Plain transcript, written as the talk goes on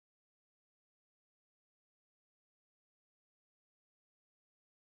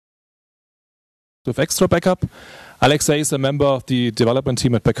with XtraBackup. Alexey is a member of the development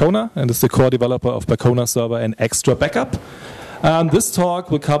team at Percona and is the core developer of Percona Server and XtraBackup. This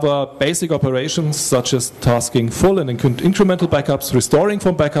talk will cover basic operations such as tasking full and incremental backups, restoring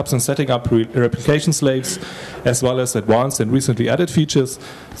from backups, and setting up replication slaves, as well as advanced and recently added features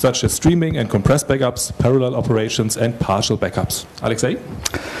such as streaming and compressed backups, parallel operations, and partial backups. Alexey?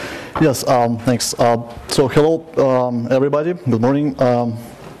 Yes, thanks. So hello, everybody. Good morning.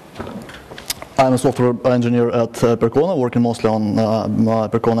 I'm a software engineer at Percona, working mostly on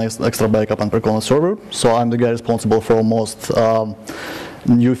Percona XtraBackup and Percona Server. So I'm the guy responsible for most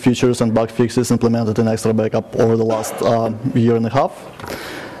new features and bug fixes implemented in XtraBackup over the last year and a half.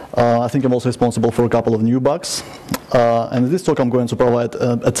 I think I'm also responsible for a couple of new bugs. And in this talk I'm going to provide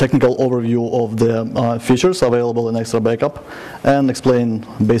a technical overview of the features available in XtraBackup and explain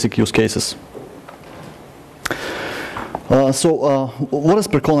basic use cases. What is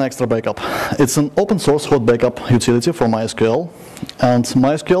Percona XtraBackup? It's an open source hot backup utility for MySQL. And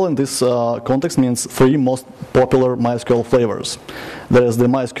MySQL in this context means three most popular MySQL flavors. There is the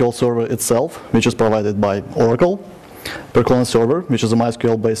MySQL server itself, which is provided by Oracle, Percona Server, which is a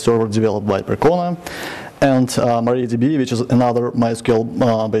MySQL-based server developed by Percona, and MariaDB, which is another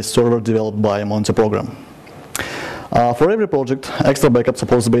MySQL-based server developed by Monty Program. For every project, XtraBackup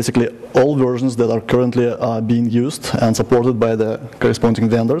supports basically all versions that are currently being used and supported by the corresponding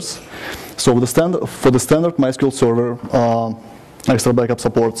vendors. So for the standard MySQL server, XtraBackup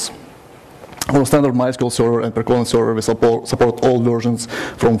supports for standard MySQL server and Percona server, we support all versions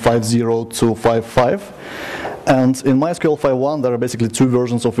from 5.0 to 5.5. And in MySQL 5.1, there are basically two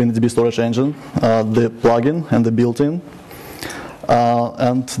versions of InnoDB storage engine, the plugin and the built-in,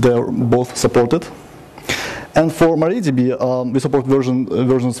 and they're both supported. And for MariaDB, we support versions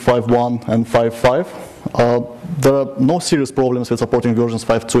 5.1 and 5.5. There are no serious problems with supporting versions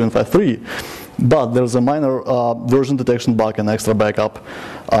 5.2 and 5.3, but there's a minor version detection bug in XtraBackup,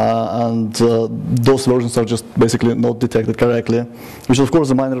 and those versions are just basically not detected correctly, which is of course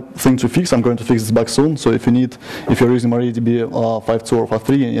a minor thing to fix. I'm going to fix this bug soon, so if you're using MariaDB 5.2 or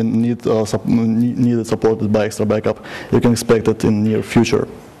 5.3 and need it supported by XtraBackup, you can expect it in the near future.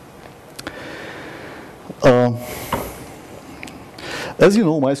 As you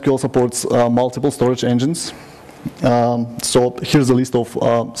know, MySQL supports multiple storage engines. So here's a list of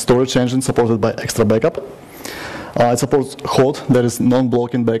storage engines supported by XtraBackup. It supports hot, that is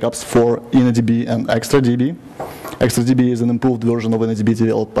non-blocking backups for InnoDB and XtraDB. XtraDB is an improved version of InnoDB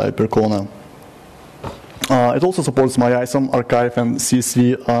developed by Percona. It also supports MyISOM, Archive, and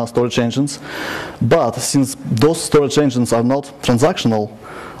CSV storage engines. But since those storage engines are not transactional,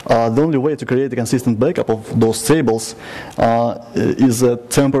 the only way to create a consistent backup of those tables is a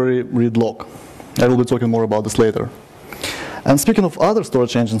temporary read lock. I will be talking more about this later. And speaking of other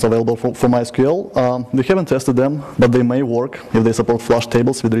storage engines available for MySQL, we haven't tested them, but they may work if they support flush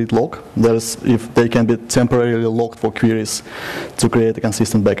tables with read lock. That is, if they can be temporarily locked for queries to create a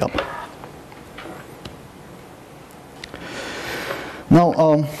consistent backup.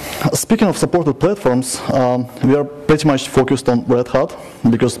 Now, speaking of supported platforms, we are pretty much focused on Red Hat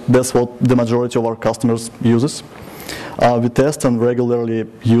because that's what the majority of our customers uses. We test and regularly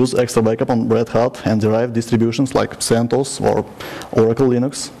use XtraBackup on Red Hat and derived distributions like CentOS or Oracle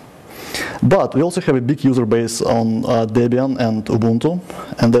Linux. But we also have a big user base on Debian and Ubuntu,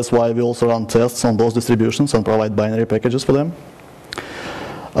 and that's why we also run tests on those distributions and provide binary packages for them.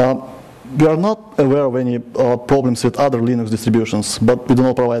 We are not aware of any problems with other Linux distributions, but we do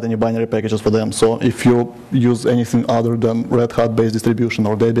not provide any binary packages for them. So if you use anything other than Red Hat-based distribution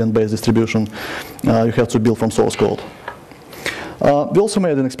or Debian-based distribution, you have to build from source code. We also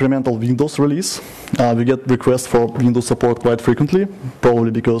made an experimental Windows release. We get requests for Windows support quite frequently,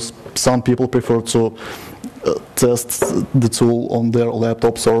 probably because some people prefer to test the tool on their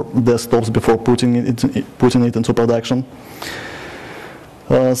laptops or desktops before putting it into production.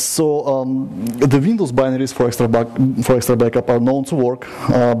 The Windows binaries for XtraBackup are known to work,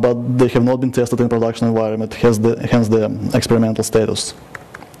 but they have not been tested in production environment, hence the experimental status.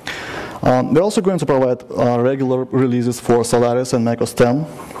 We're also going to provide regular releases for Solaris and macOS 10,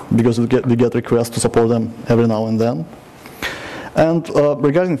 because we get requests to support them every now and then. And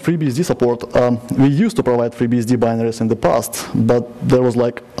regarding FreeBSD support, we used to provide FreeBSD binaries in the past, but there was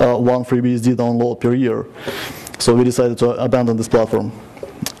like one FreeBSD download per year, so we decided to abandon this platform.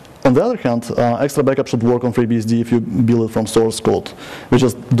 On the other hand, XtraBackup should work on FreeBSD if you build it from source code. We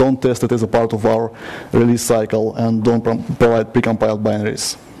just don't test it as a part of our release cycle and don't provide precompiled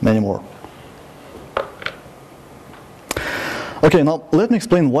binaries anymore. Okay, now let me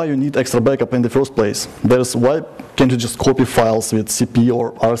explain why you need XtraBackup in the first place. There's why can't you just copy files with CP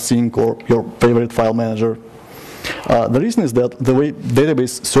or rsync or your favorite file manager? The reason is that the way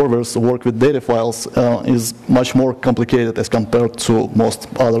database servers work with data files is much more complicated as compared to most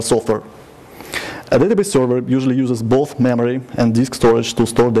other software. A database server usually uses both memory and disk storage to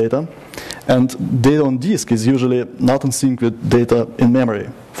store data, and data on disk is usually not in sync with data in memory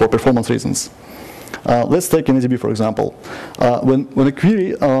for performance reasons. Let's take InnoDB for example. When a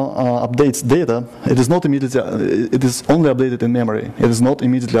query updates data, it is not immediately. It is only updated in memory. It is not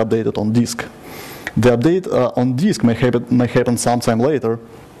immediately updated on disk. The update on disk may happen sometime later,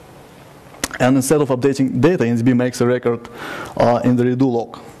 and instead of updating data, InnoDB makes a record in the redo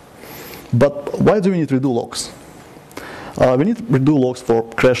log. But why do we need redo logs? We need redo logs for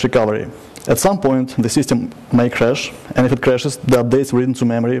crash recovery. At some point, the system may crash, and if it crashes, the updates written to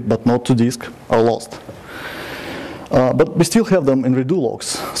memory but not to disk are lost. But we still have them in redo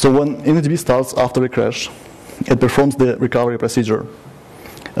logs. So when InnoDB starts after a crash, it performs the recovery procedure.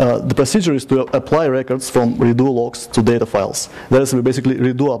 The procedure is to apply records from redo logs to data files. That is, we basically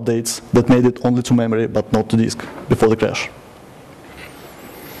redo updates that made it only to memory but not to disk before the crash.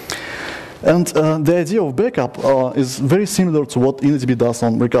 And the idea of backup is very similar to what InnoDB does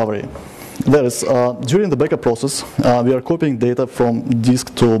on recovery. That is, during the backup process, we are copying data from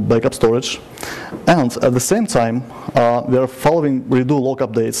disk to backup storage, and at the same time, we are following redo log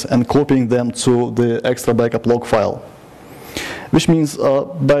updates and copying them to the XtraBackup log file. Which means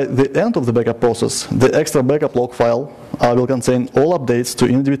by the end of the backup process, the XtraBackup log file will contain all updates to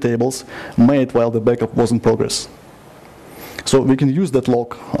InnoDB tables made while the backup was in progress. So we can use that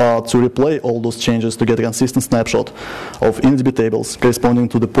log to replay all those changes to get a consistent snapshot of InnoDB tables corresponding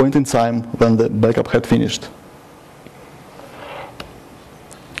to the point in time when the backup had finished.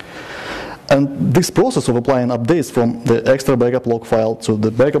 And this process of applying updates from the XtraBackup log file to the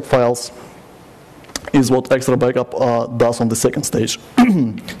backup files is what XtraBackup does on the second stage.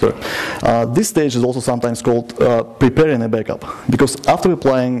 This stage is also sometimes called preparing a backup, because after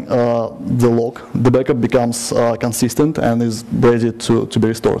applying the log, the backup becomes consistent and is ready to be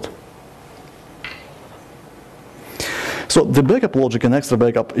restored. So the backup logic in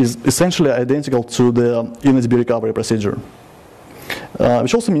XtraBackup is essentially identical to the InnoDB recovery procedure,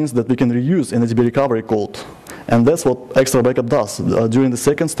 which also means that we can reuse InnoDB recovery code. And that's what XtraBackup does. During the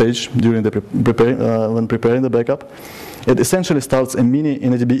second stage, during the when preparing the backup, it essentially starts a mini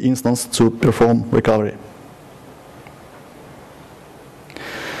InnoDB instance to perform recovery.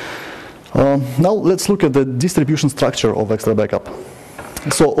 Now let's look at the distribution structure of XtraBackup.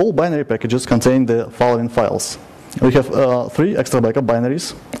 So all binary packages contain the following files. We have three XtraBackup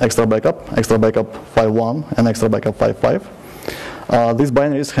binaries: XtraBackup, XtraBackup 5.1, and XtraBackup 5.5. These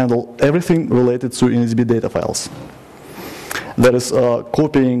binaries handle everything related to InnoDB data files. That is,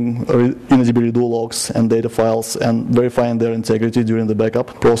 copying InnoDB redo logs and data files and verifying their integrity during the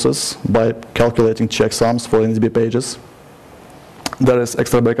backup process by calculating checksums for InnoDB pages. That is,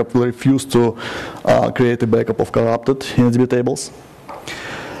 XtraBackup will refuse to create a backup of corrupted InnoDB tables.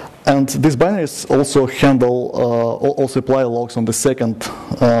 And these binaries also handle, also apply logs on the second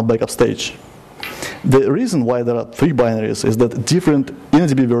backup stage. The reason why there are three binaries is that different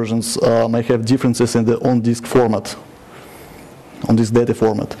InnoDB versions may have differences in the on-disk format, on-disk data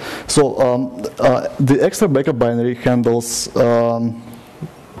format. So the XtraBackup binary handles,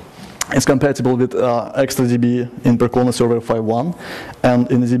 is compatible with XtraDB in Percona Server 5.1 and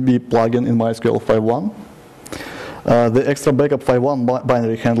InnoDB plugin in MySQL 5.1. The XtraBackup 5.1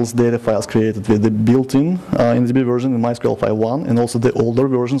 binary handles data files created with the built-in InnoDB version in MySQL 5.1 and also the older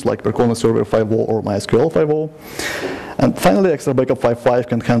versions like Percona Server 5.0 or MySQL 5.0. And finally, XtraBackup 5.5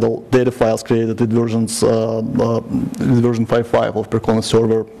 can handle data files created with versions with version 5.5 of Percona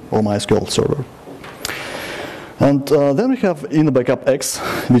Server or MySQL Server. And then we have InnoBackup X,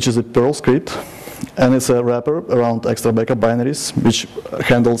 which is a Perl script, and it's a wrapper around XtraBackup binaries, which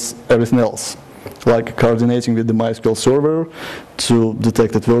handles everything else, like coordinating with the MySQL server to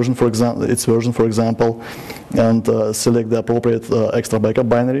detect its version, for example, and select the appropriate XtraBackup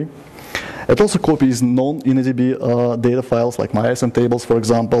binary. It also copies non-InnoDB data files like MySM tables, for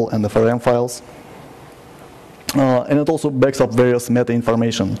example, and FRM files. And it also backs up various meta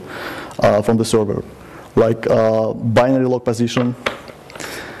information from the server, like binary log position.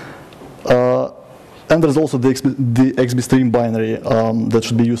 And there's also the XBStream binary that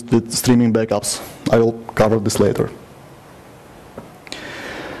should be used with streaming backups. I will cover this later.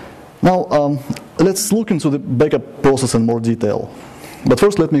 Now, let's look into the backup process in more detail. But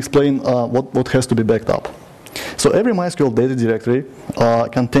first, let me explain what has to be backed up. So every MySQL data directory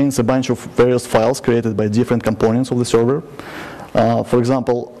contains a bunch of various files created by different components of the server. For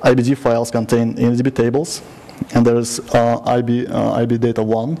example, IBD files contain InnoDB tables, and there is IB data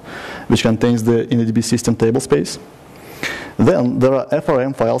 1, which contains the InnoDB system table space. Then there are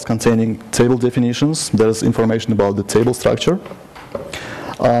FRM files containing table definitions. There is information about the table structure.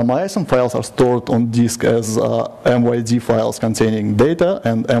 MyISAM files are stored on disk as MYD files containing data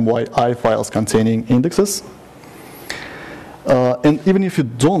and MYI files containing indexes. And even if you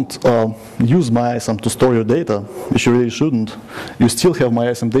don't use MyISAM to store your data, which you really shouldn't, you still have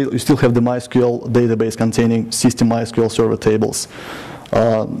MyISAM data. You still have the MySQL database containing system MySQL server tables.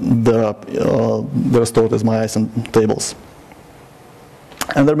 They're stored as MyISAM tables.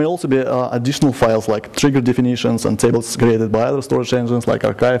 And there may also be additional files like trigger definitions and tables created by other storage engines like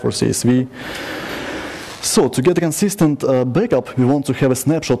Archive or CSV. So to get a consistent backup, we want to have a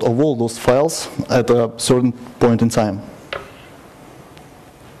snapshot of all those files at a certain point in time.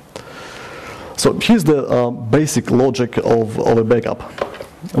 So here's the basic logic of a backup.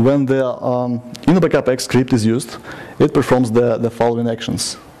 When the InnoBackupX script is used, it performs the following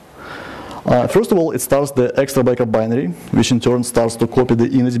actions. First of all, it starts the XtraBackup binary, which in turn starts to copy the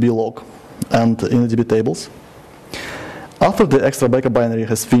InnoDB log and InnoDB tables. After the XtraBackup binary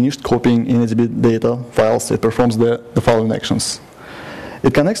has finished copying InnoDB data files, it performs the following actions.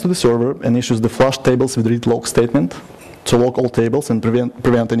 It connects to the server and issues the flush tables with read log statement to log all tables and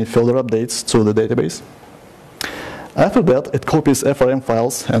prevent any further updates to the database. After that, it copies FRM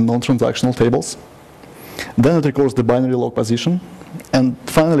files and non-transactional tables. Then it records the binary log position. And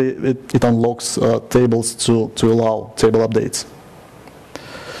finally, it unlocks tables to allow table updates.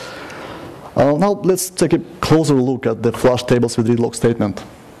 Now let's take a closer look at the flush tables with read log statement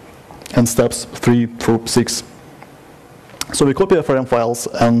and steps 3 through 6. So we copy FRM files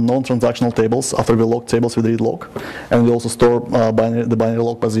and non-transactional tables after we log tables with read log, and we also store the binary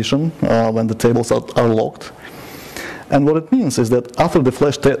log position when the tables are logged. And what it means is that after the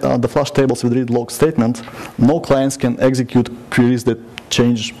flush tables with read log statement, no clients can execute queries that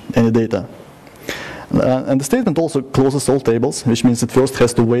change any data. And the statement also closes all tables, which means it first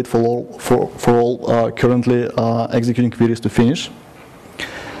has to wait for all currently executing queries to finish.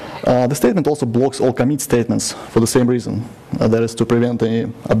 The statement also blocks all commit statements for the same reason, that is to prevent any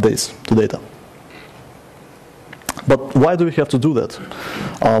updates to data. But why do we have to do that?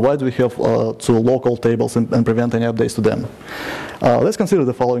 Why do we have to log all tables and prevent any updates to them? Let's consider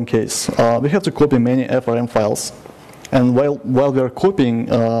the following case. We have to copy many FRM files, and while we are copying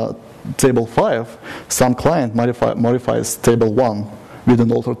table 5, some client modifies table 1 with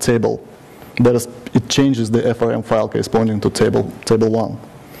an altered table. That is, it changes the FRM file corresponding to table 1.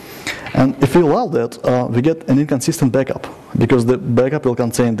 And if we allow that, we get an inconsistent backup, because the backup will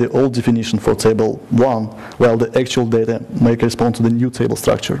contain the old definition for table 1, while the actual data may correspond to the new table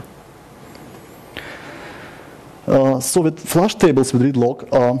structure. So with flush tables with read log,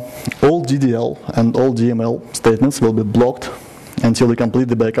 all DDL and all DML statements will be blocked until we complete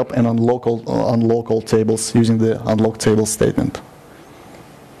the backup and unlock all tables using the unlock tables statement.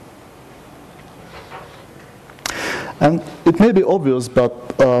 And it may be obvious,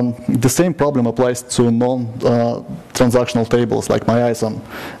 but the same problem applies to non-transactional tables like MyISAM,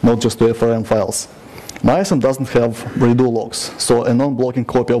 not just to FRM files. MyISAM doesn't have redo logs, so a non-blocking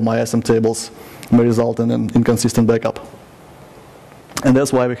copy of MyISAM tables may result in an inconsistent backup. And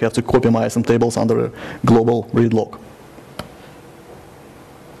that's why we have to copy MyISAM tables under a global read log.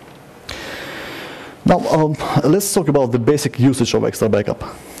 Now, let's talk about the basic usage of XtraBackup.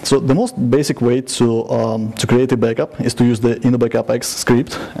 So the most basic way to create a backup is to use the InnoBackupX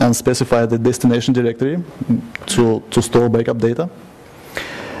script and specify the destination directory to store backup data.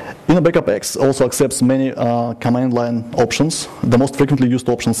 InnoBackupX also accepts many command line options. The most frequently used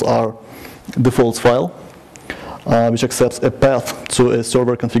options are defaults file, which accepts a path to a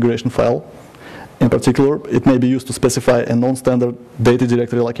server configuration file. In particular, it may be used to specify a non-standard data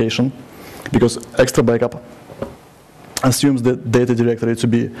directory location, because XtraBackup assumes the data directory to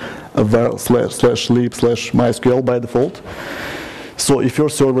be a var/lib/mysql by default. So if your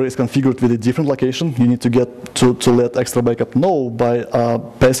server is configured with a different location, you need to get to let XtraBackup know by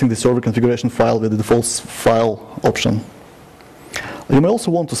passing the server configuration file with the defaults file option. You may also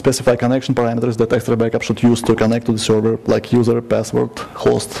want to specify connection parameters that XtraBackup should use to connect to the server, like user, password,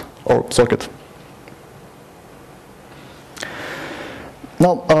 host, or socket.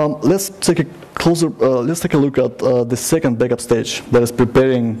 Now, let's take a look at the second backup stage, that is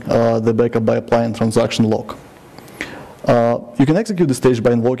preparing the backup by applying transaction log. You can execute the stage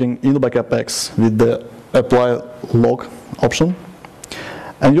by invoking InnoBackupX with the apply log option,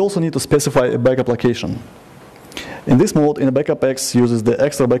 and you also need to specify a backup location. In this mode, InnoBackup X uses the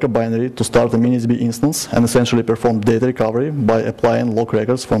XtraBackup binary to start a mini-DB instance and essentially perform data recovery by applying log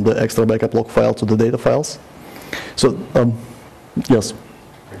records from the XtraBackup log file to the data files. So, yes.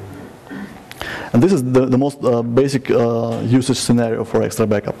 And this is the most basic usage scenario for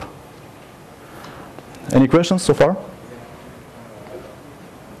XtraBackup. Any questions so far?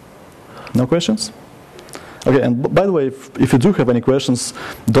 No questions? Okay, and by the way, if you do have any questions,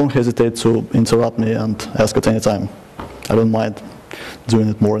 don't hesitate to interrupt me and ask at any time. I don't mind doing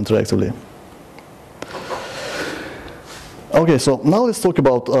it more interactively. Okay, so now let's talk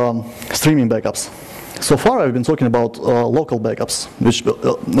about streaming backups. So far I've been talking about local backups, which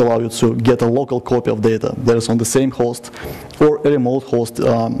allow you to get a local copy of data that is on the same host or a remote host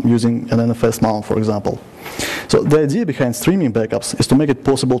using an NFS mount, for example. So the idea behind streaming backups is to make it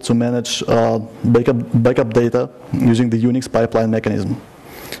possible to manage backup data using the Unix pipeline mechanism.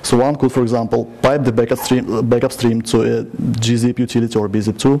 So one could, for example, pipe the backup stream to a gzip utility or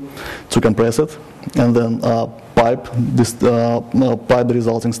bzip2 to compress it, and then pipe the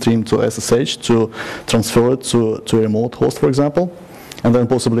resulting stream to SSH to transfer it to a remote host, for example, and then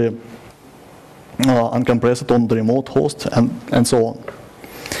possibly uncompress it on the remote host, and so on.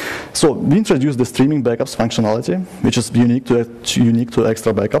 So we introduced the streaming backups functionality, which is unique to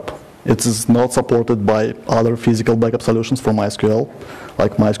XtraBackup. It is not supported by other physical backup solutions for MySQL,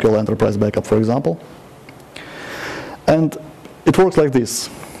 like MySQL Enterprise Backup, for example. And it works like this.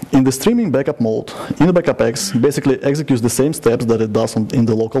 In the streaming backup mode, InnoBackup X basically executes the same steps that it does in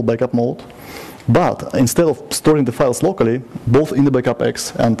the local backup mode. But instead of storing the files locally, both InnoBackup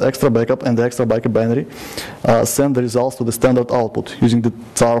X and XtraBackup and the XtraBackup binary send the results to the standard output using the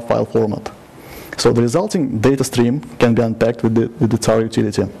tar file format. So the resulting data stream can be unpacked with the tar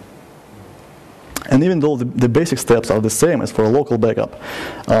utility. And even though the basic steps are the same as for a local backup,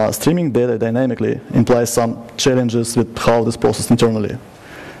 streaming data dynamically implies some challenges with how it is processed internally.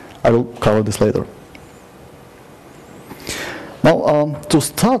 I will cover this later. Now, to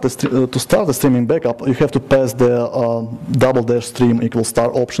start the streaming backup, you have to pass the double stream equals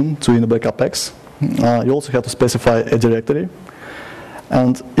star option to InnoBackup X. You also have to specify a directory.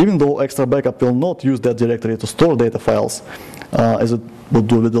 And even though XtraBackup will not use that directory to store data files, as it would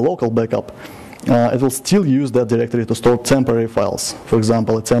do with the local backup, it will still use that directory to store temporary files. For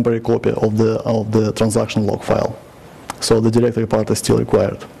example, a temporary copy of the transaction log file. So the directory part is still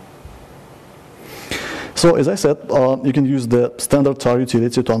required. So as I said, you can use the standard tar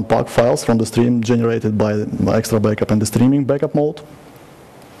utility to unpack files from the stream generated by XtraBackup in the streaming backup mode.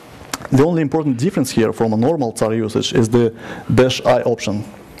 The only important difference here from a normal tar usage is the -i option.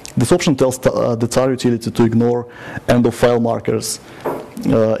 This option tells the tar utility to ignore end-of-file markers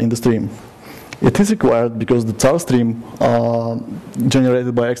in the stream. It is required because the tar stream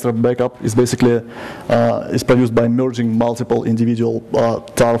generated by XtraBackup is basically is produced by merging multiple individual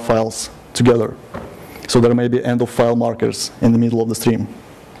tar files together. So there may be end-of-file markers in the middle of the stream.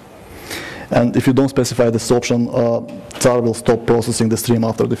 And if you don't specify this option, tar will stop processing the stream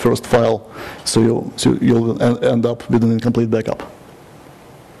after the first file, so you'll end up with an incomplete backup.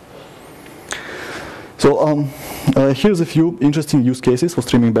 So here's a few interesting use cases for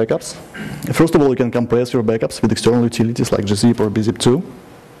streaming backups. First of all, you can compress your backups with external utilities like gzip or bzip2.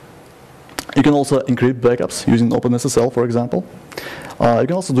 You can also encrypt backups using OpenSSL, for example. You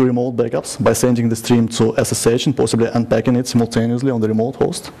can also do remote backups by sending the stream to SSH and possibly unpacking it simultaneously on the remote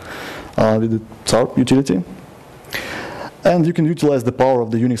host with the tar utility. And you can utilize the power of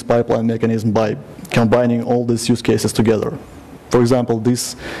the Unix pipeline mechanism by combining all these use cases together. For example,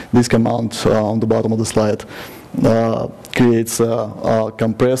 this command on the bottom of the slide creates a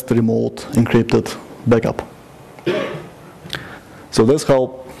compressed, remote, encrypted backup. So that's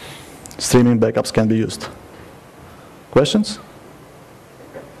how streaming backups can be used. Questions?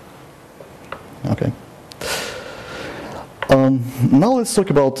 Okay. Now let's talk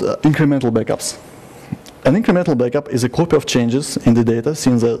about incremental backups. An incremental backup is a copy of changes in the data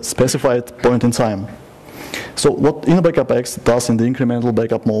since a specified point in time. So what InnoBackup X does in the incremental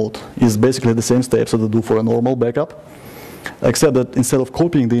backup mode is basically the same steps that it do for a normal backup, except that instead of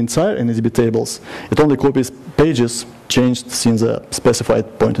copying the entire NADB tables, it only copies pages changed since a specified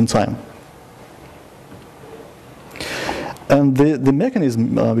point in time. And the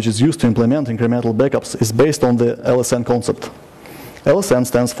mechanism which is used to implement incremental backups is based on the LSN concept. LSN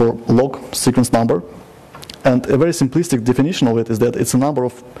stands for log sequence number, and a very simplistic definition of it is that it's a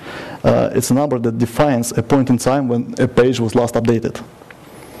number that defines a point in time when a page was last updated.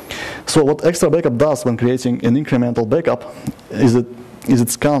 So what XtraBackup does when creating an incremental backup is it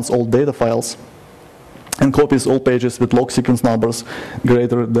scans all data files and copies all pages with log sequence numbers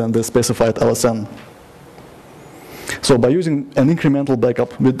greater than the specified LSN. So by using an incremental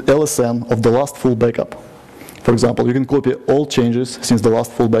backup with LSN of the last full backup, for example, you can copy all changes since the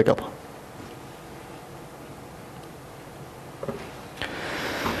last full backup.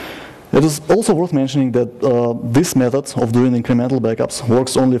 It is also worth mentioning that this method of doing incremental backups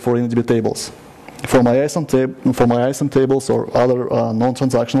works only for InnoDB tables. For my ISM tables or other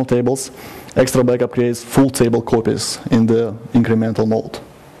non-transactional tables, XtraBackup creates full table copies in the incremental mode.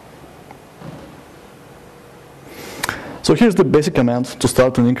 So here's the basic command to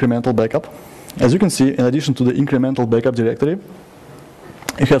start an incremental backup. As you can see, in addition to the incremental backup directory,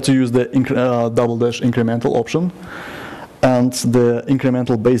 you have to use the --incremental option and the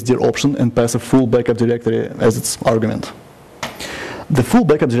incremental base dir option and pass a full backup directory as its argument. The full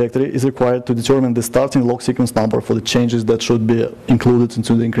backup directory is required to determine the starting log sequence number for the changes that should be included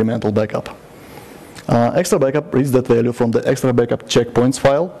into the incremental backup. XtraBackup reads that value from the XtraBackup checkpoints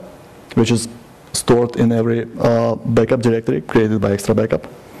file, which is stored in every backup directory created by XtraBackup.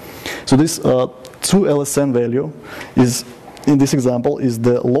 So this toLSN value is, in this example, is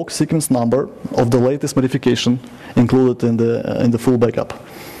the log sequence number of the latest modification included in the full backup.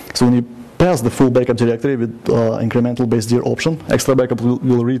 So when you pass the full backup directory with incremental base dir option, XtraBackup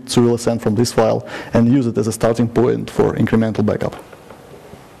will read toLSN from this file and use it as a starting point for incremental backup.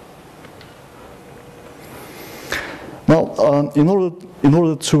 Now, in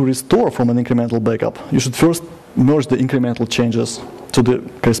order to restore from an incremental backup, you should first merge the incremental changes to the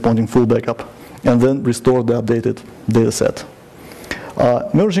corresponding full backup, and then restore the updated data set.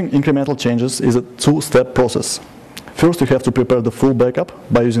 Merging incremental changes is a two-step process. First, you have to prepare the full backup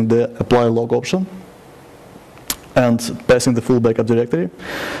by using the apply log option and passing the full backup directory.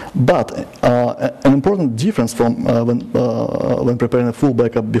 But an important difference from when preparing a full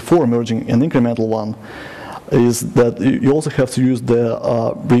backup before merging an incremental one is that you also have to use the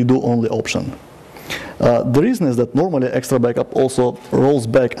redo only option. The reason is that normally XtraBackup also rolls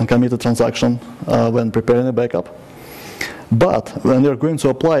back uncommitted transaction when preparing a backup. But when you're going to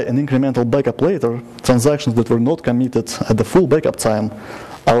apply an incremental backup later, transactions that were not committed at the full backup time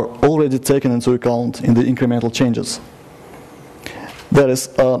are already taken into account in the incremental changes. That is,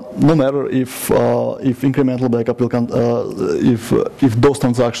 no matter if incremental backup will if those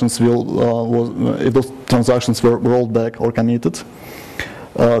transactions were rolled back or committed,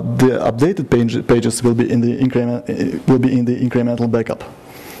 the updated pages will be in the incremental backup.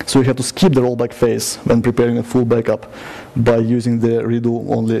 So you have to skip the rollback phase when preparing a full backup by using the redo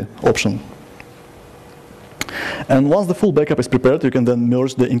only option. And once the full backup is prepared, you can then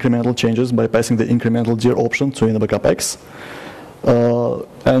merge the incremental changes by passing the incremental dir option to InnoBackup X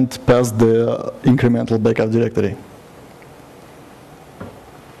and pass the incremental backup directory.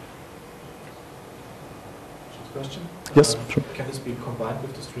 Question? Yes, sure. Can this be combined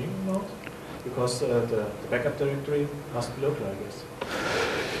with the streaming mode? Because the backup directory must be local, I guess.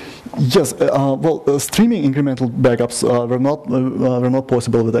 Yes, streaming incremental backups were not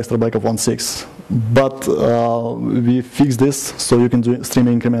possible with XtraBackup 1.6, but we fixed this so you can do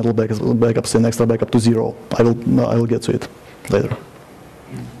streaming incremental backups in XtraBackup 2.0. I will get to it later.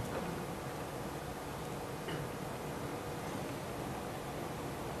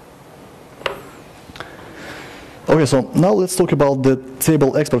 Okay, so now let's talk about the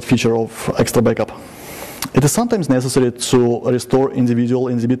table export feature of XtraBackup. It is sometimes necessary to restore individual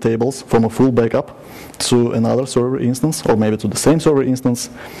InnoDB tables from a full backup to another server instance, or maybe to the same server instance.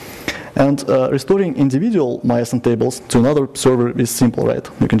 And restoring individual MyISM tables to another server is simple, right?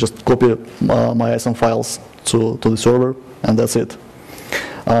 You can just copy MyISM files to the server, and that's it.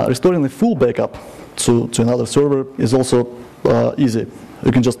 Restoring the full backup to another server is also easy.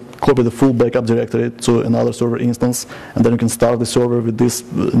 You can just copy the full backup directory to another server instance, and then you can start the server with this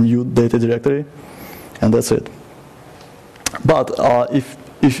new data directory, and that's it. But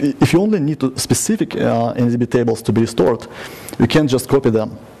if you only need specific InnoDB tables to be restored, you can't just copy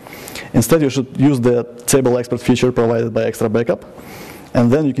them. Instead, you should use the table export feature provided by XtraBackup,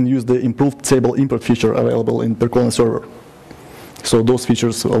 and then you can use the improved table import feature available in Percona server. So those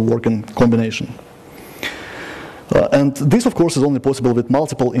features work in combination. And this, of course, is only possible with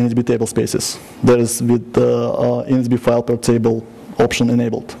multiple InnoDB table spaces. That is, with the InnoDB file per table option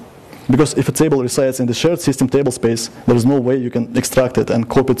enabled. Because if a table resides in the shared system table space, there is no way you can extract it and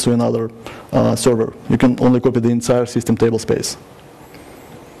copy it to another server. You can only copy the entire system table space.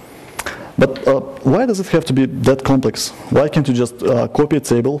 But why does it have to be that complex? Why can't you just copy a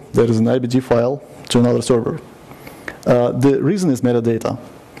table that is an IBG file to another server? The reason is metadata.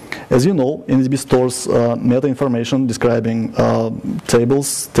 As you know, InnoDB stores meta information describing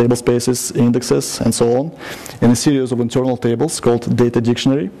tables, table spaces, indexes, and so on in a series of internal tables called data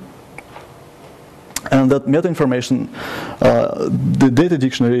dictionary. And that meta information, the data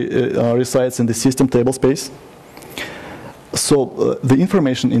dictionary resides in the system table space. So the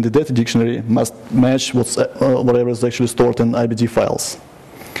information in the data dictionary must match whatever is actually stored in IBD files.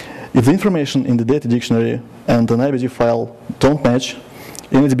 If the information in the data dictionary and an IBD file don't match,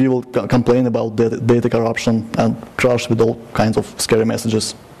 InnoDB will complain about data corruption and crash with all kinds of scary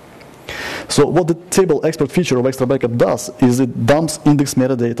messages. So what the table export feature of XtraBackup does is it dumps index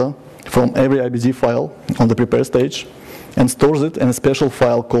metadata from every IBD file on the prepare stage and stores it in a special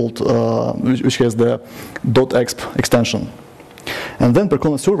file called, which has the .exp extension. And then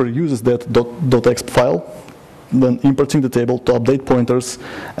Percona server uses that .exp file when importing the table to update pointers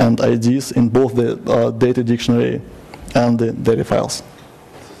and IDs in both the data dictionary and the data files.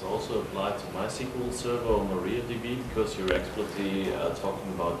 This is also applied to MySQL Server or MariaDB because you're explicitly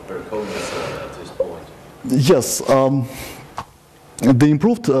talking about Percona server at this point. Yes. The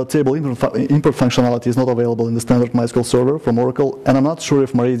improved table import functionality is not available in the standard MySQL Server from Oracle, and I'm not sure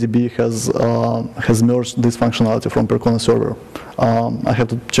if MariaDB has merged this functionality from Percona Server. I have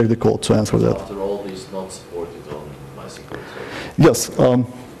to check the code to answer that. After all, this is not supported on MySQL Server. Yes.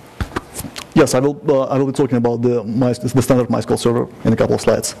 Yes, I will be talking about the standard MySQL Server in a couple of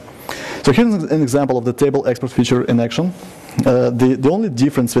slides. So here's an example of the table export feature in action. The only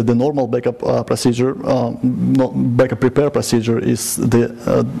difference with the normal backup procedure, backup prepare procedure, is the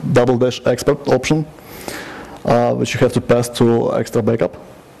 -- export option, which you have to pass to XtraBackup.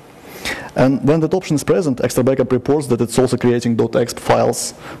 And when that option is present, XtraBackup reports that it's also creating .exp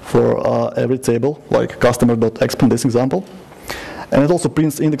files for every table, like customer.exp in this example. And it also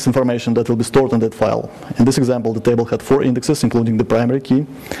prints index information that will be stored in that file. In this example, the table had 4 indexes, including the primary key,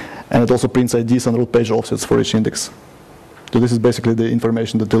 and it also prints IDs and root page offsets for each index. So this is basically the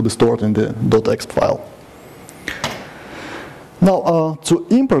information that will be stored in the .exp file. Now, to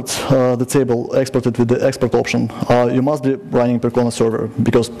import the table exported with the export option, you must be running Percona server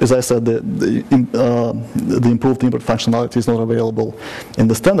because, as I said, the improved import functionality is not available in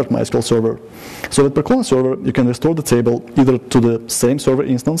the standard MySQL server. So with Percona server, you can restore the table either to the same server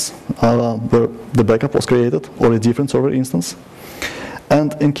instance where the backup was created, or a different server instance.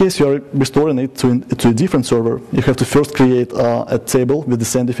 And in case you are restoring it to a different server, you have to first create a table with the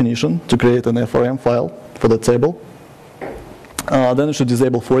same definition to create an FRM file for that table. Then you should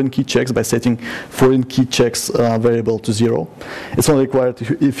disable foreign key checks by setting foreign key checks variable to 0. It's only required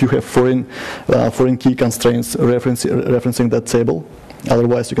if you have foreign key constraints referencing that table.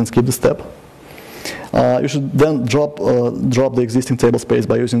 Otherwise, you can skip the step. You should then drop the existing table space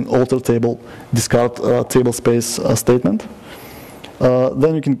by using alter table discard table space statement.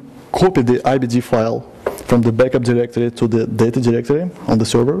 Then you can copy the IBD file from the backup directory to the data directory on the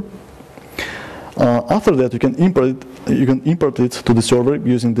server. After that, you can import it to the server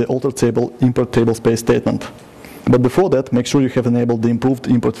using the alter table import table space statement. But before that, make sure you have enabled the improved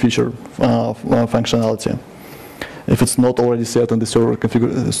import feature functionality if it's not already set in the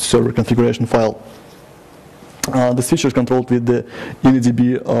server configuration file. This feature is controlled with the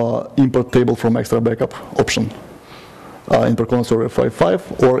InnoDB import table from XtraBackup option in Percona Server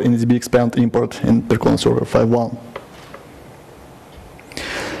 5.5 or InnoDB expand import in Percona Server 5.1.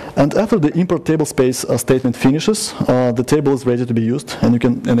 And after the import table space statement finishes, the table is ready to be used, and you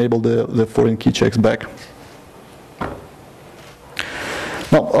can enable the foreign key checks back.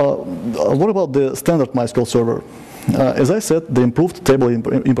 Now, what about the standard MySQL server? As I said, the improved table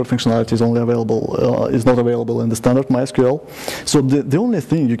import functionality is not available in the standard MySQL. So the only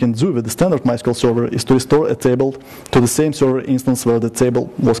thing you can do with the standard MySQL server is to restore a table to the same server instance where the table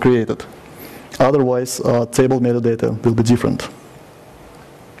was created. Otherwise, table metadata will be different.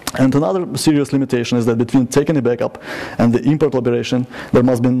 And another serious limitation is that between taking a backup and the import operation, there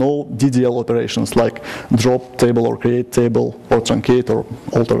must be no DDL operations like drop table or create table or truncate or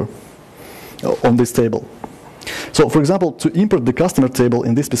alter on this table. So, for example, to import the customer table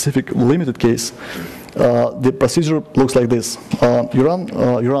in this specific limited case, the procedure looks like this. You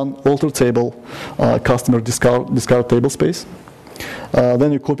run alter table customer discard table space.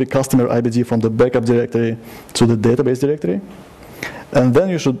 Then you copy customer IBD from the backup directory to the database directory. And then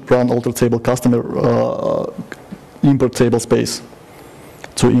you should run alter table customer import table space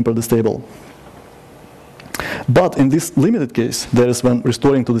to import this table. But in this limited case, that is when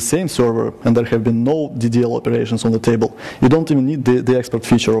restoring to the same server and there have been no DDL operations on the table, you don't even need the export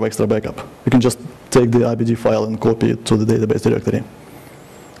feature of XtraBackup. You can just take the IBD file and copy it to the database directory.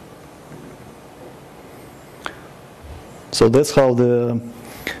 So that's how the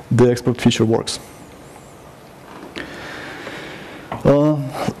export feature works.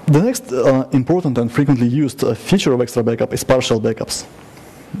 The next important and frequently used feature of XtraBackup is partial backups.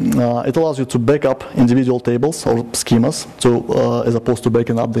 It allows you to back up individual tables or schemas as opposed to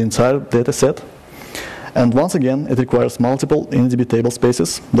backing up the entire data set. And once again, it requires multiple InnoDB table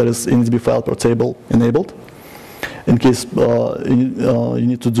spaces, that is InnoDB file per table enabled, in case you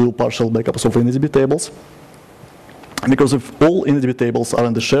need to do partial backups of InnoDB tables. Because if all InnoDB tables are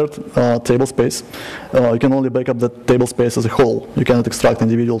in the shared table space, you can only back up the table space as a whole. You cannot extract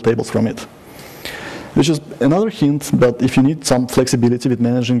individual tables from it. Which is another hint that if you need some flexibility with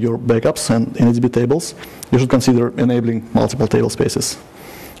managing your backups and InnoDB tables, you should consider enabling multiple table spaces.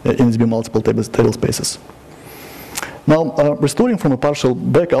 InnoDB multiple table spaces. Now, restoring from a partial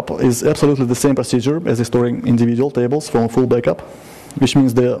backup is absolutely the same procedure as restoring individual tables from a full backup, which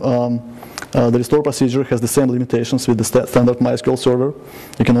means the restore procedure has the same limitations with the standard MySQL server.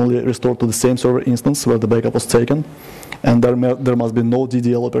 You can only restore to the same server instance where the backup was taken, and there must be no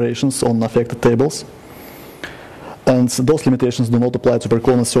DDL operations on affected tables. And those limitations do not apply to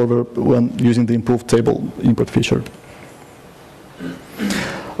Percona server when using the improved table import feature.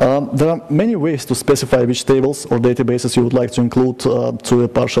 There are many ways to specify which tables or databases you would like to include to a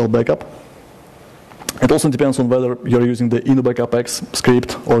partial backup. It also depends on whether you're using the InnoBackupX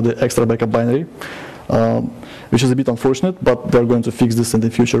script or the XtraBackup binary, which is a bit unfortunate, but they're going to fix this in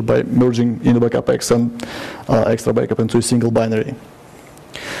the future by merging InnoBackupX and XtraBackup into a single binary.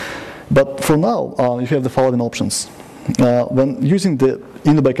 But for now, you have the following options. When using the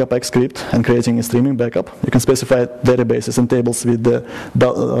InnoBackupX script and creating a streaming backup, you can specify databases and tables with the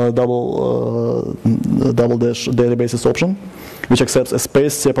double dash databases option, which accepts a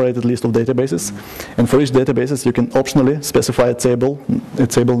space-separated list of databases. And for each databases, you can optionally specify a table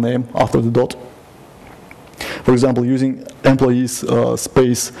name after the dot. For example, using employees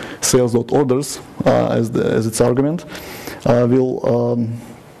space sales.orders as its argument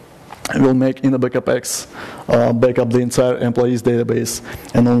will make InnoBackupX backup the entire employees database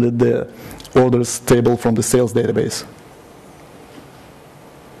and only the orders table from the sales database.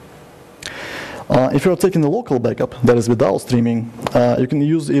 If you're taking a local backup that is without streaming, you can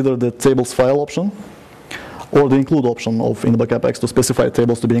use either the tables file option or the include option of InnoBackupX to specify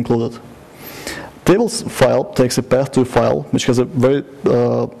tables to be included. Tables file takes a path to a file which has a very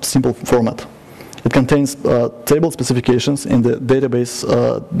simple format. It contains table specifications in the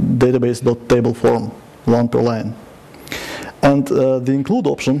database.table form, line per line. And the include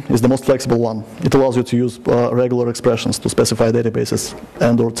option is the most flexible one. It allows you to use regular expressions to specify databases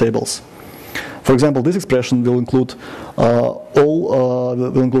and/or tables. For example, this expression will include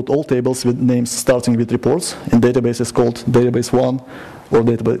all tables with names starting with reports in databases called database1 or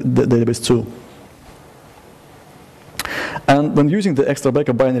database 2. And when using the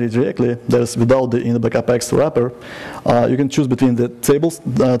XtraBackup binary directly, that is without the InnoBackupX wrapper, you can choose between the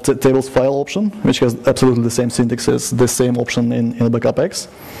tables file option, which has absolutely the same syntax as the same option in InnoBackupX,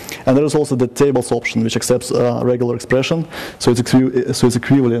 and there is also the tables option, which accepts regular expression, so it's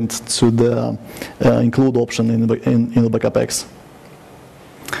equivalent to the include option in InnoBackupX.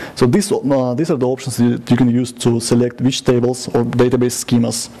 So these are the options that you can use to select which tables or database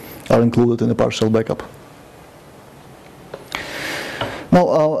schemas are included in a partial backup.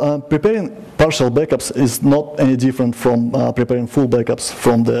 Now, preparing partial backups is not any different from preparing full backups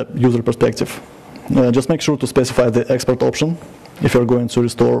from the user perspective. Just make sure to specify the expert option if you're going to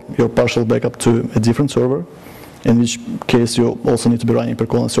restore your partial backup to a different server, in which case you also need to be running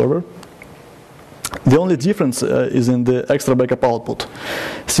Percona server. The only difference is in the XtraBackup output.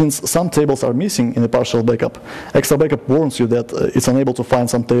 Since some tables are missing in a partial backup, XtraBackup warns you that it's unable to find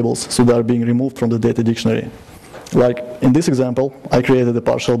some tables, so they are being removed from the data dictionary. Like in this example, I created a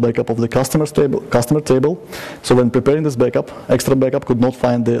partial backup of the customer table. So when preparing this backup, XtraBackup could not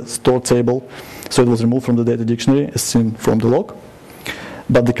find the stored table, so it was removed from the data dictionary as seen from the log.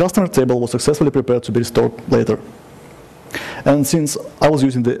 But the customer table was successfully prepared to be restored later. And since I was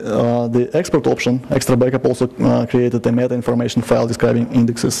using the export option, XtraBackup also created a meta information file describing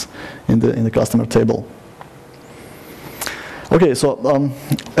indexes in the customer table. Okay, so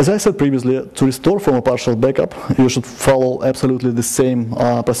as I said previously, to restore from a partial backup, you should follow absolutely the same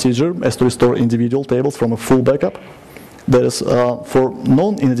procedure as to restore individual tables from a full backup. That is, for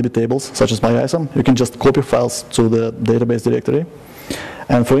non-InnoDB tables, such as MyISAM, you can just copy files to the database directory.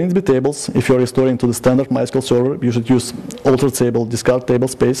 And for InnoDB tables, if you're restoring to the standard MySQL server, you should use alter table, discard table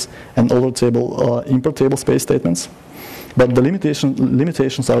space, and alter table, import table space statements. But the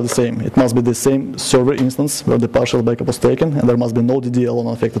limitations are the same. It must be the same server instance where the partial backup was taken, and there must be no DDL on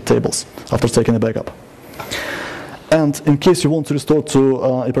affected tables after taking a backup. And in case you want to restore to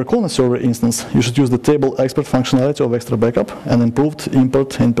a Percona server instance, you should use the table expert functionality of XtraBackup and improved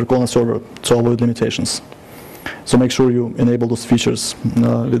import in Percona server to avoid limitations. So make sure you enable those features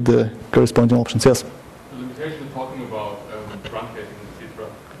with the corresponding options. Yes? The limitation talking about truncating, etc.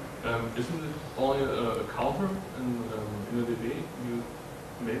 Isn't it only a counter in a DB? You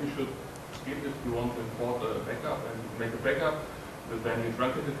maybe should skip if you want to import a backup and make a backup, but then you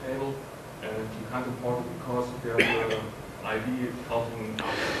truncate the table and you can't import it because there's an ID counting up.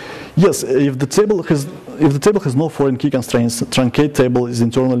 Yes, if the table has no foreign key constraints, truncate table is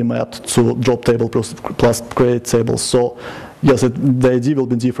internally mapped to drop table plus create table. So yes, the ID will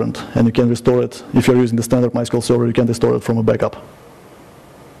be different, and you can restore it. If you're using the standard MySQL server, you can restore it from a backup.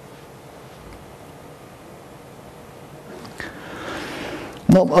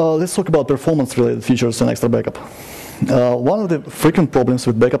 Now let's talk about performance-related features in XtraBackup. One of the frequent problems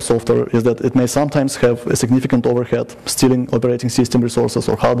with backup software is that it may sometimes have a significant overhead, stealing operating system resources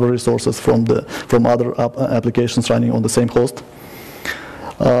or hardware resources from other applications running on the same host.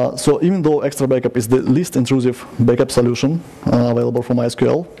 So even though XtraBackup is the least intrusive backup solution available for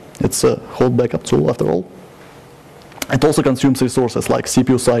MySQL, it's a whole backup tool after all. It also consumes resources like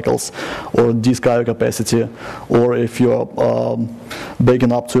CPU cycles or disk I/O capacity, or if you're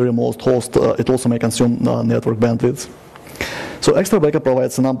backing up to a remote host, it also may consume network bandwidth. So XtraBackup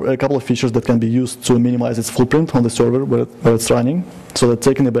provides a couple of features that can be used to minimize its footprint on the server where it's running, so that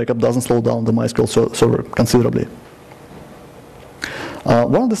taking a backup doesn't slow down the MySQL server considerably.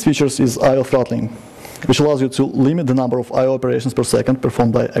 One of these features is I/O throttling, which allows you to limit the number of I/O operations per second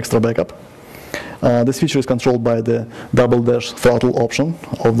performed by XtraBackup. This feature is controlled by the -- throttle option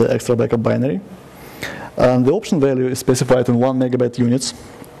of the XtraBackup binary. And the option value is specified in 1 megabyte units.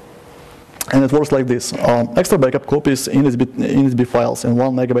 And it works like this. XtraBackup copies initb files in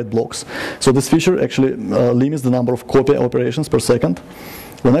 1 megabyte blocks. So this feature actually limits the number of copy operations per second.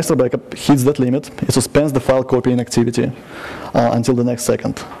 When XtraBackup hits that limit, it suspends the file copying activity until the next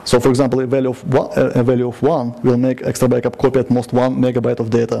second. So for example, a value of 1 will make XtraBackup copy at most 1 megabyte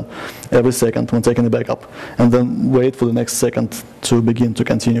of data every second when taking a backup, and then wait for the next second to begin to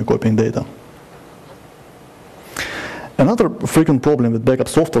continue copying data. Another frequent problem with backup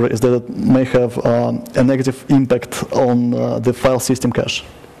software is that it may have a negative impact on the file system cache.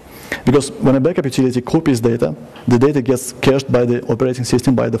 Because when a backup utility copies data, the data gets cached by the operating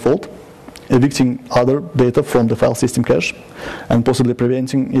system by default, evicting other data from the file system cache and possibly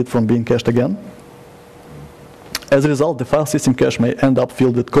preventing it from being cached again. As a result, the file system cache may end up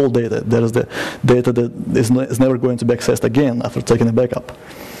filled with cold data. That is the data that is never going to be accessed again after taking a backup.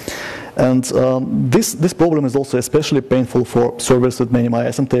 And this problem is also especially painful for servers with many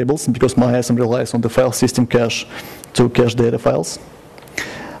MyISM tables, because MyISM relies on the file system cache to cache data files.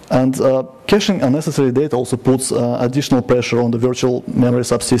 And caching unnecessary data also puts additional pressure on the virtual memory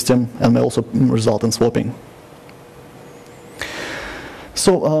subsystem and may also result in swapping.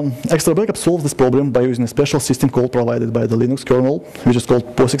 So XtraBackup solves this problem by using a special system call provided by the Linux kernel, which is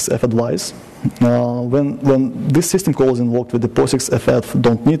called POSIX-fadvice. When this system call is invoked with the POSIX-fad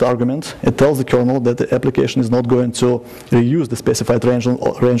don't need argument, it tells the kernel that the application is not going to reuse the specified range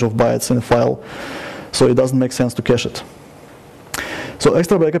of bytes in a file, so it doesn't make sense to cache it. So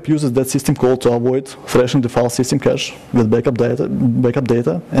XtraBackup uses that system call to avoid thrashing the file system cache with backup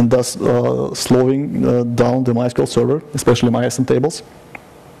data and thus slowing down the MySQL server, especially MyISM tables.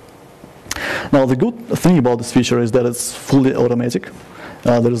 Now the good thing about this feature is that it's fully automatic.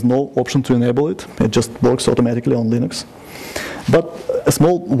 There is no option to enable it. It just works automatically on Linux. But a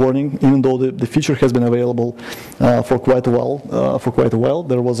small warning: even though the feature has been available for quite a while,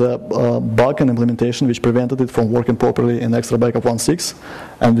 there was a bug in implementation which prevented it from working properly in XtraBackup 1.6,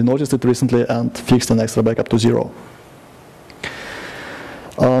 and we noticed it recently and fixed in XtraBackup 2.0.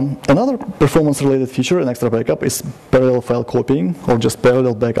 Another performance-related feature in XtraBackup is parallel file copying, or just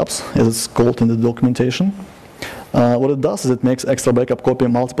parallel backups, as it's called in the documentation. What it does is it makes XtraBackup copy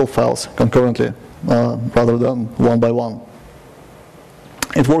multiple files concurrently, rather than one by one.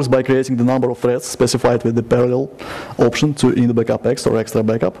 It works by creating the number of threads specified with the parallel option to in the backup X or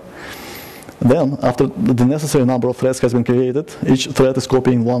XtraBackup. Then, after the necessary number of threads has been created, each thread is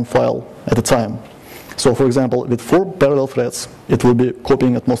copying one file at a time. So, for example, with 4 parallel threads, it will be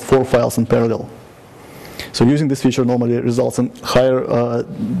copying at most 4 files in parallel. So using this feature normally results in higher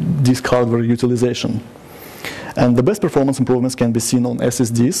disk hardware utilization. And the best performance improvements can be seen on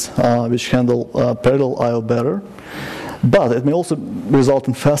SSDs, which handle parallel I/O better. But it may also result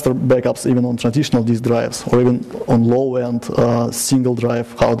in faster backups even on traditional disk drives, or even on low-end single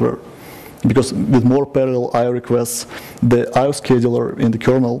drive hardware. Because with more parallel I/O requests, the I/O scheduler in the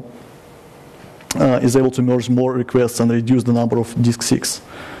kernel is able to merge more requests and reduce the number of disk seeks.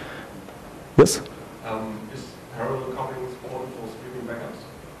 Yes? Is parallel copying supported for streaming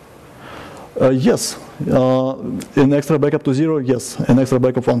backups? Yes, In XtraBackup 2.0, yes. In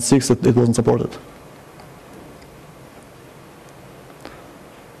XtraBackup 1.6, it wasn't supported.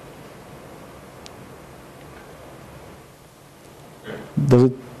 Does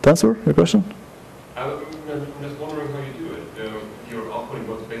it answer your question? I'm just wondering how you do it. You're outputting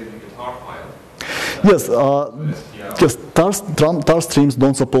what's basically a tar file. Yes. Yes. Tar streams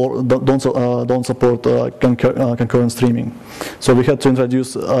don't support concurrent streaming, so we had to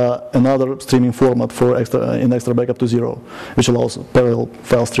introduce another streaming format for in XtraBackup 2.0, which allows parallel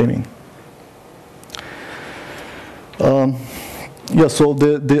file streaming. Yeah, so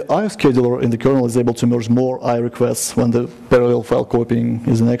the I scheduler in the kernel is able to merge more I requests when the parallel file copying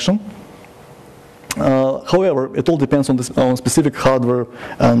is in action. However, it all depends on specific hardware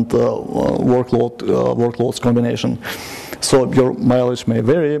and workloads combination. So your mileage may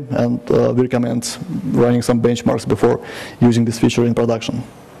vary, and we recommend running some benchmarks before using this feature in production.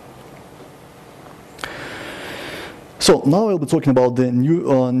 So now I'll be talking about the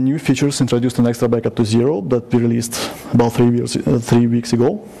new features introduced in XtraBackup 2.0 that we released about 3 weeks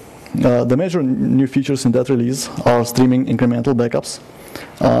ago. The major new features in that release are streaming incremental backups,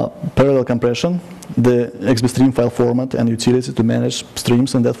 parallel compression, the XBStream file format and utility to manage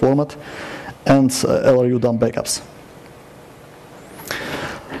streams in that format, and LRU dump backups.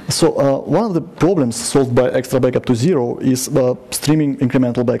 So one of the problems solved by XtraBackup 2.0 is streaming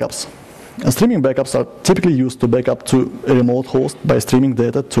incremental backups. Streaming backups are typically used to backup to a remote host by streaming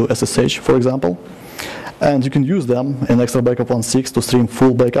data to SSH, for example. And you can use them in XtraBackup 1.6 to stream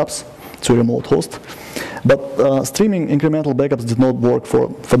full backups to a remote host. But streaming incremental backups did not work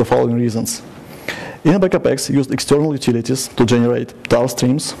for the following reasons. InnoBackupX used external utilities to generate tar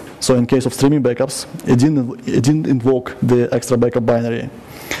streams. So in case of streaming backups, it didn't invoke the XtraBackup binary.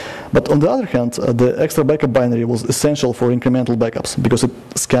 But on the other hand, the XtraBackup binary was essential for incremental backups because it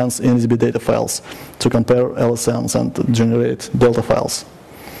scans NSB data files to compare LSNs and generate delta files.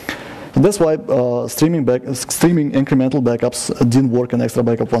 And that's why streaming incremental backups didn't work in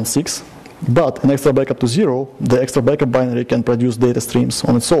XtraBackup 1.6. But in XtraBackup 2.0, the XtraBackup binary can produce data streams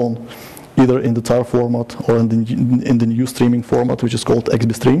on its own, either in the tar format or in the new streaming format, which is called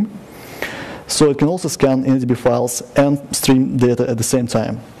XBStream. So it can also scan NSB files and stream data at the same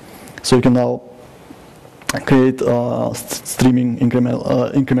time. So you can now create streaming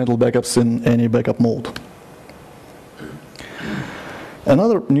incremental backups in any backup mode.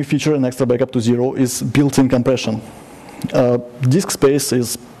 Another new feature in XtraBackup 2.0 is built-in compression. Disk space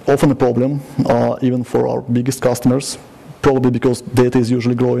is often a problem, even for our biggest customers, probably because data is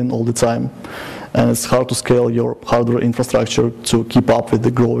usually growing all the time, and it's hard to scale your hardware infrastructure to keep up with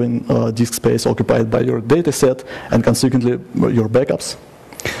the growing disk space occupied by your data set and consequently your backups.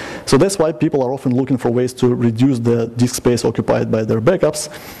 So that's why people are often looking for ways to reduce the disk space occupied by their backups,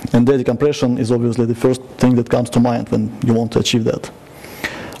 and data compression is obviously the first thing that comes to mind when you want to achieve that.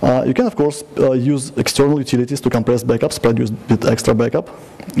 You can, of course, use external utilities to compress backups produced with XtraBackup,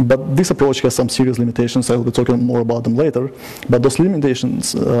 but this approach has some serious limitations. I will be talking more about them later, but those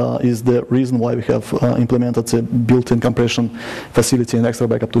limitations is the reason why we have implemented a built-in compression facility in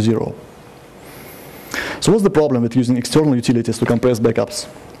XtraBackup 2.0. So what's the problem with using external utilities to compress backups?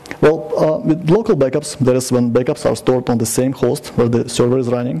 Well, with local backups, that is when backups are stored on the same host where the server is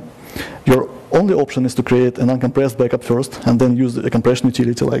running, your only option is to create an uncompressed backup first and then use a compression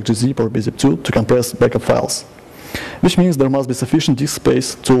utility like gzip or bzip2 to compress backup files. Which means there must be sufficient disk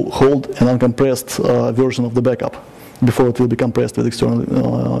space to hold an uncompressed version of the backup before it will be compressed with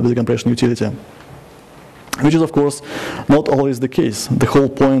the compression utility. Which is, of course, not always the case. The whole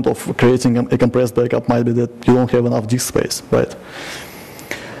point of creating a compressed backup might be that you don't have enough disk space, right?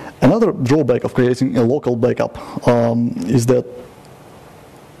 Another drawback of creating a local backup is that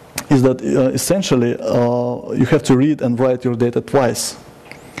essentially you have to read and write your data twice.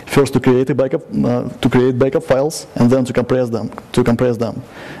 First to create a backup, backup files, and then to compress them,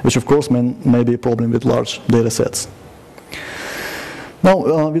 which of course may be a problem with large data sets.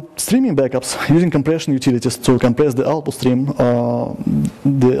 Now, with streaming backups, using compression utilities to compress the output stream,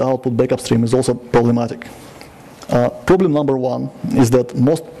 the output backup stream is also problematic. Problem number one is that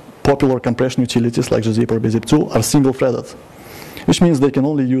most popular compression utilities like gzip or bzip2 are single-threaded, which means they can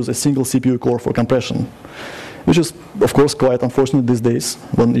only use a single CPU core for compression, which is, of course, quite unfortunate these days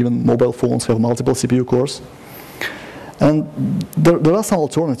when even mobile phones have multiple CPU cores. And there are some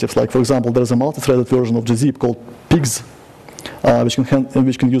alternatives, like, for example, there is a multi-threaded version of gzip called pigs,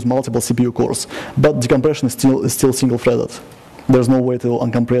 which can use multiple CPU cores, but decompression is still single-threaded. There's no way to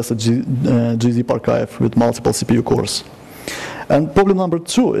uncompress a gzip archive with multiple CPU cores. And problem number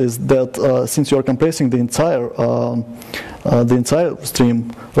 2 is that since you are compressing the entire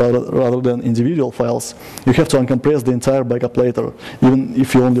stream rather than individual files, you have to uncompress the entire backup later, even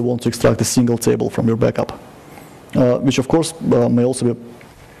if you only want to extract a single table from your backup, which of course may also be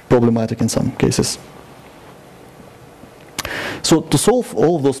problematic in some cases. So to solve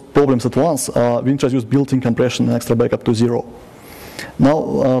all of those problems at once, we introduced built-in compression in XtraBackup 2.0.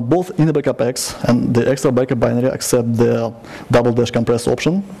 Now, both InnoBackupX and the XtraBackup binary accept the double-dash compress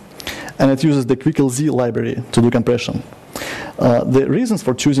option, and it uses the QuickLZ library to do compression. The reasons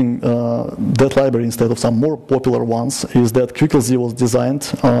for choosing that library instead of some more popular ones is that QuickLZ was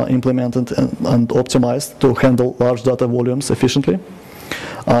designed, implemented, and optimized to handle large data volumes efficiently.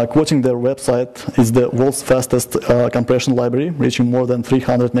 Quoting their website, is the world's fastest compression library, reaching more than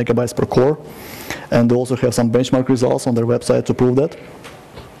 300 megabytes per core. And they also have some benchmark results on their website to prove that.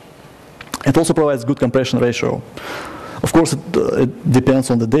 It also provides good compression ratio. Of course, it depends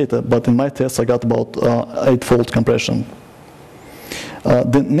on the data, but in my tests, I got about 8-fold compression.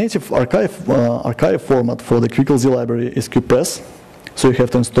 The native archive format for the QuickLZ library is QPress, so you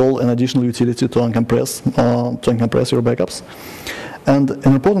have to install an additional utility to uncompress your backups. And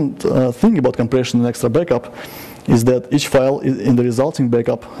an important thing about compression in XtraBackup is that each file in the resulting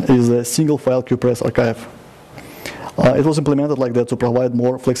backup is a single file QPress archive. It was implemented like that to provide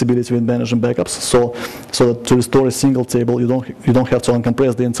more flexibility when managing backups, so that to restore a single table, you don't have to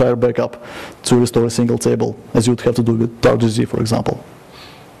uncompress the entire backup to restore a single table, as you would have to do with tar.gz, for example.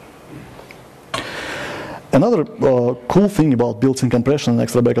 Another cool thing about built-in compression in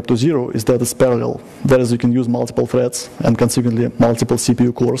XtraBackup 2.0 is that it's parallel. That is, you can use multiple threads and consequently multiple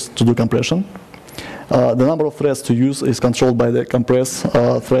CPU cores to do compression. The number of threads to use is controlled by the compress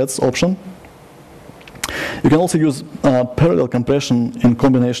threads option. You can also use parallel compression in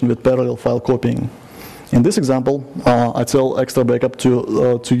combination with parallel file copying. In this example, I tell XtraBackup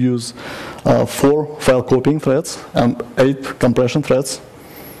to use 4 file copying threads and 8 compression threads.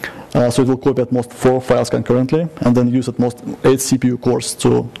 So it will copy at most 4 files concurrently and then use at most 8 CPU cores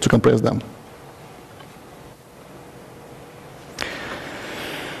to compress them.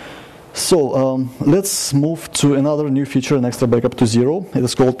 So let's move to another new feature in XtraBackup 2.0. It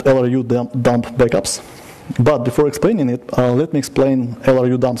is called LRU dump backups. But before explaining it, let me explain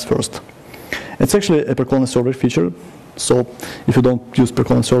LRU dumps first. It's actually a Percona server feature, so if you don't use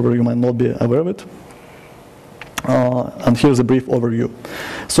Percona server, you might not be aware of it. And here's a brief overview.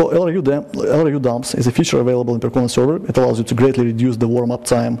 So LRU dumps is a feature available in Percona server. It allows you to greatly reduce the warm-up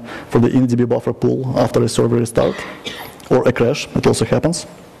time for the InnoDB buffer pool after a server restart, or a crash, it also happens.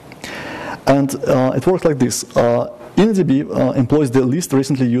 And it works like this. InnoDB employs the least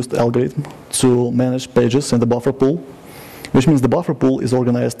recently used algorithm to manage pages in the buffer pool, which means the buffer pool is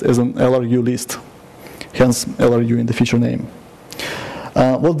organized as an LRU list, hence LRU in the feature name.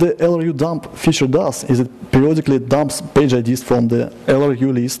 What the LRU dump feature does is it periodically dumps page IDs from the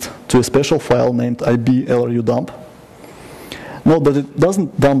LRU list to a special file named IB LRU dump. Note that it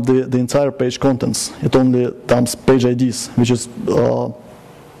doesn't dump the entire page contents, it only dumps page IDs, which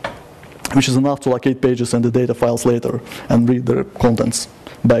is enough to locate pages and the data files later and read their contents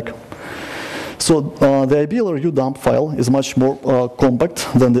back. So the IB LRU dump file is much more compact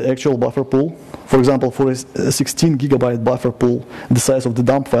than the actual buffer pool. For example, for a 16 gigabyte buffer pool, the size of the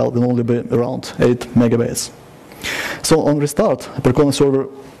dump file will only be around 8 megabytes. So on restart, a Percona server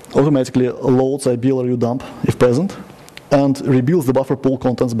automatically loads IB LRU dump, if present, and rebuilds the buffer pool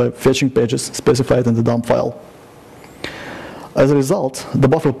contents by fetching pages specified in the dump file. As a result, the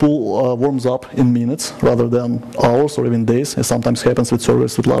buffer pool warms up in minutes rather than hours or even days, as sometimes happens with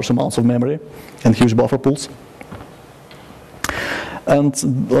servers with large amounts of memory and huge buffer pools. And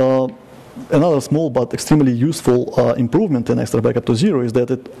another small but extremely useful improvement in XtraBackup 2.0 is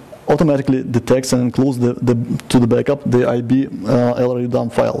that it automatically detects and includes to the backup the IB LRU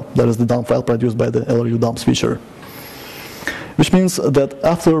dump file. That is the dump file produced by the LRU dumps feature. Which means that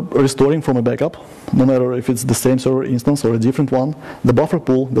after restoring from a backup, no matter if it's the same server instance or a different one, the buffer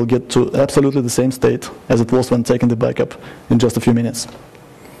pool will get to absolutely the same state as it was when taking the backup in just a few minutes.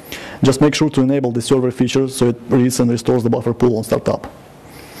 Just make sure to enable the server feature so it reads and restores the buffer pool on startup.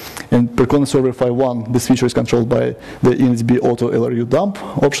 In Percona server 5.1, this feature is controlled by the InnoDB auto LRU dump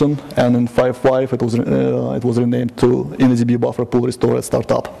option, and in 5.5 it was renamed to InnoDB buffer pool restore at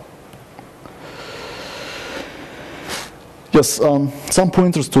startup. Yes, some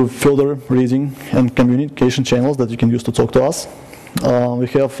pointers to further reading and communication channels that you can use to talk to us. We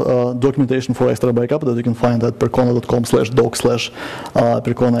have documentation for XtraBackup that you can find at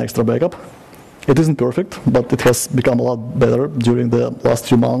percona.com/doc/Percona XtraBackup. It isn't perfect, but it has become a lot better during the last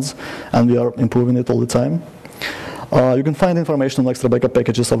few months, and we are improving it all the time. You can find information on XtraBackup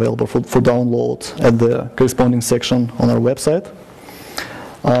packages available for download at the corresponding section on our website.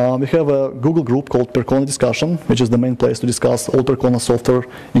 We have a Google group called Percona Discussion, which is the main place to discuss all Percona software,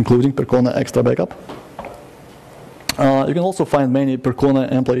 including Percona XtraBackup. You can also find many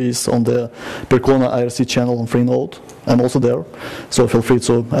Percona employees on the Percona IRC channel on Freenode. I'm also there, so feel free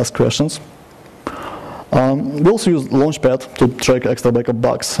to ask questions. We also use Launchpad to track XtraBackup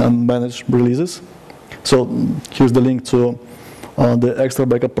bugs and manage releases. So here's the link to the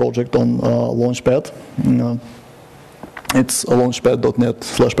XtraBackup project on Launchpad. It's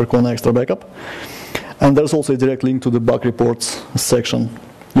launchpad.net/Percona XtraBackup. And there's also a direct link to the bug reports section.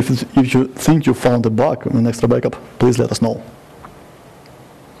 If you think you found a bug in XtraBackup, please let us know.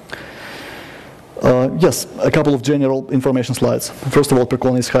 Yes, a couple of general information slides. First of all,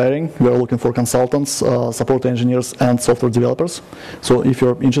 Percona is hiring. We are looking for consultants, support engineers, and software developers. So if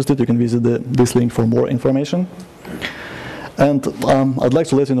you're interested, you can visit this link for more information. And I'd like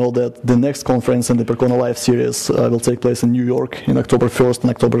to let you know that the next conference in the Percona Live series will take place in New York in October 1st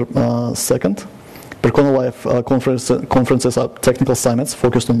and October 2nd. Percona Live conferences are technical summits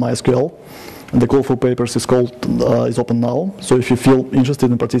focused on MySQL. And the call for papers is open now. So if you feel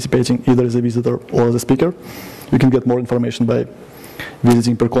interested in participating either as a visitor or as a speaker, you can get more information by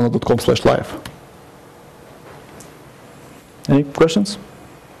visiting percona.com/live. Any questions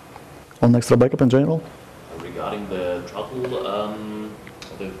on XtraBackup in general? Regarding the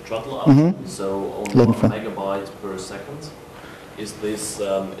throttle option, so only 1 megabyte per second. Is this,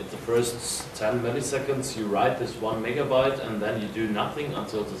 at the first 10 milliseconds you write this 1 megabyte and then you do nothing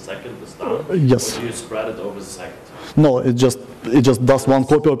until the second is done? Yes. Or do you spread it over the second? No, it just does one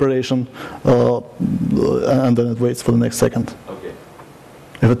copy operation and then it waits for the next second. Okay.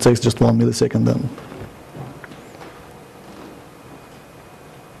 If it takes just 1 millisecond, then.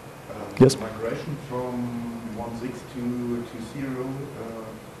 Yes? Migration from 1.6 to 0,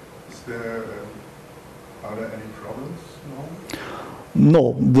 are there any problems now?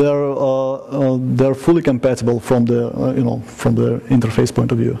 No, they're fully compatible from the from the interface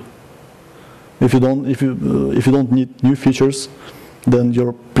point of view. If you don't need new features, then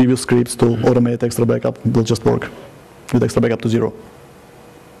your previous scripts to automate XtraBackup will just work with XtraBackup to 0.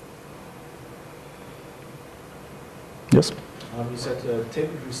 Yes. You said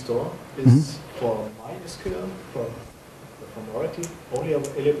table restore is for MySQL from Oracle only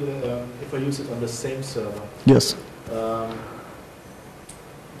available if I use it on the same server. Yes.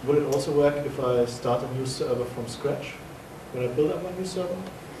 Will it also work if I start a new server from scratch when I build up a new server?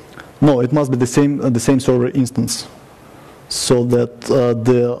 No, it must be the same server instance, so that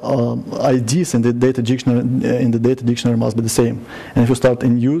the IDs in the data dictionary must be the same. And if you start a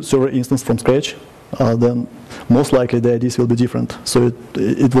new server instance from scratch, then most likely the IDs will be different. So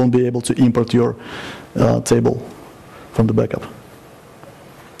it won't be able to import your table from the backup.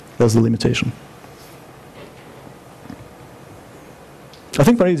 That's the limitation. I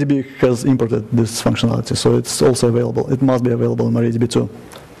think MariaDB has imported this functionality, so it's also available. It must be available in MariaDB too.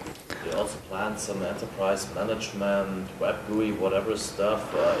 You also plan some enterprise management, web GUI, whatever stuff.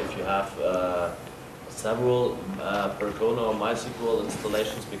 If you have several Percona or MySQL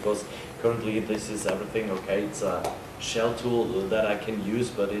installations, because currently this is everything. Okay, it's a shell tool that I can use,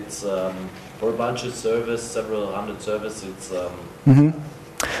 but it's for a bunch of servers, several hundred servers. It's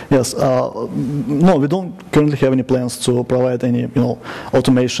Yes. No, we don't currently have any plans to provide any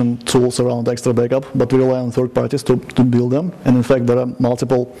automation tools around XtraBackup, but we rely on third parties to build them. And in fact, there are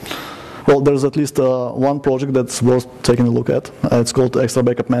multiple. Well, there's at least one project that's worth taking a look at. It's called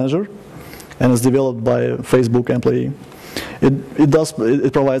XtraBackup Manager, and it's developed by a Facebook employee.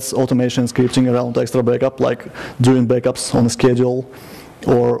 It provides automation and scripting around XtraBackup, like doing backups on a schedule,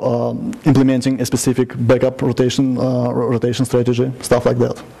 or implementing a specific backup rotation strategy, stuff like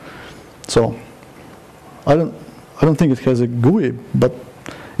that. So I don't think it has a GUI, but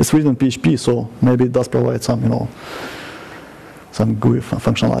it's written in PHP, so maybe it does provide some some GUI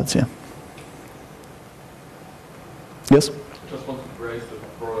functionality. Yes. I just want to praise the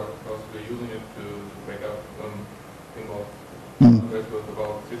product because we're using it to back up with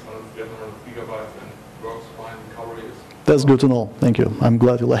about 600 gigabytes and works fine. Recovery is. That's good to know. Thank you. I'm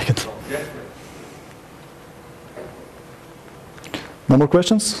glad you like it. No more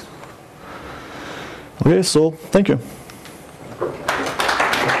questions? Okay, so thank you.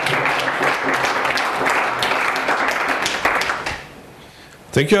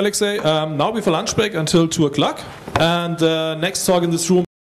 Thank you, Alexey. Now we have a lunch break until 2 o'clock. And next talk in this room